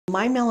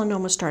My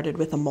melanoma started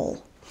with a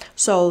mole.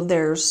 So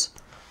there's,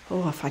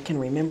 oh, if I can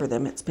remember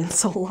them, it's been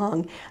so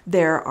long.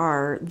 There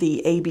are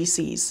the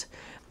ABCs.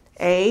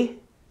 A,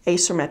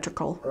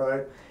 asymmetrical.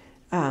 Right.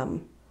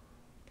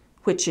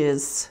 Which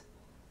is,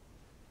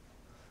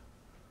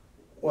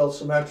 Well,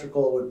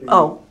 symmetrical would be.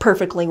 oh,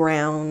 perfectly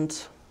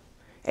round.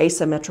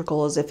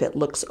 Asymmetrical is if it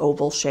looks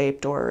oval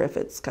shaped or if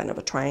it's kind of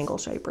a triangle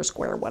shape or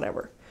square,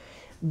 whatever.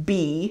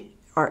 B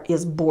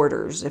is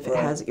borders, if it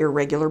Right. has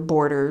irregular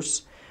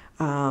borders,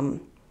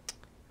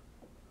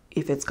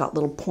 if it's got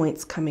little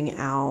points coming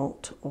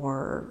out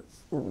or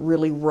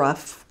really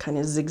rough, kind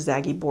of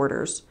zigzaggy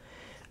borders.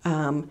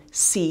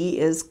 C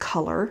is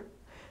color.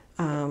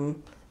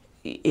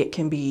 It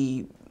can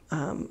be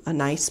a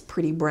nice,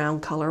 pretty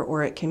brown color,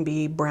 or it can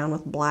be brown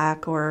with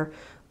black or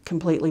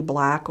completely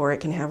black, or it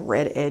can have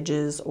red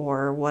edges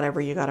or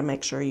whatever. You got to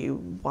make sure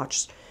you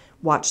watch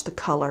the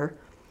color.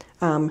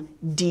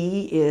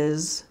 D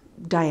is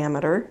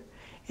diameter,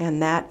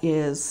 and that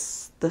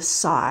is the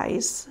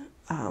size,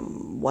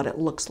 what it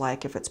looks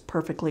like, if it's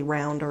perfectly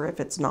round or if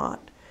it's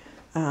not.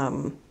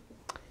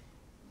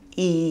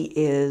 E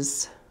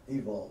is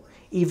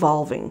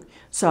evolving.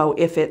 So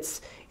if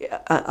it's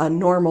a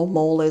normal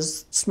mole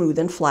is smooth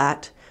and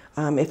flat.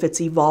 If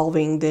it's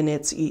evolving, then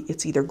it's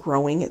either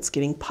growing, it's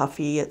getting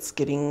puffy, it's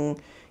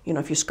getting, you know,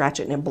 if you scratch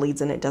it and it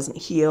bleeds and it doesn't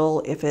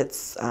heal. If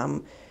it's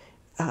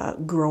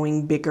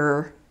growing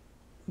bigger,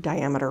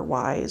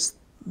 diameter-wise,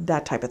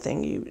 that type of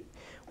thing, you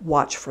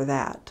watch for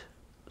that.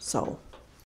 So.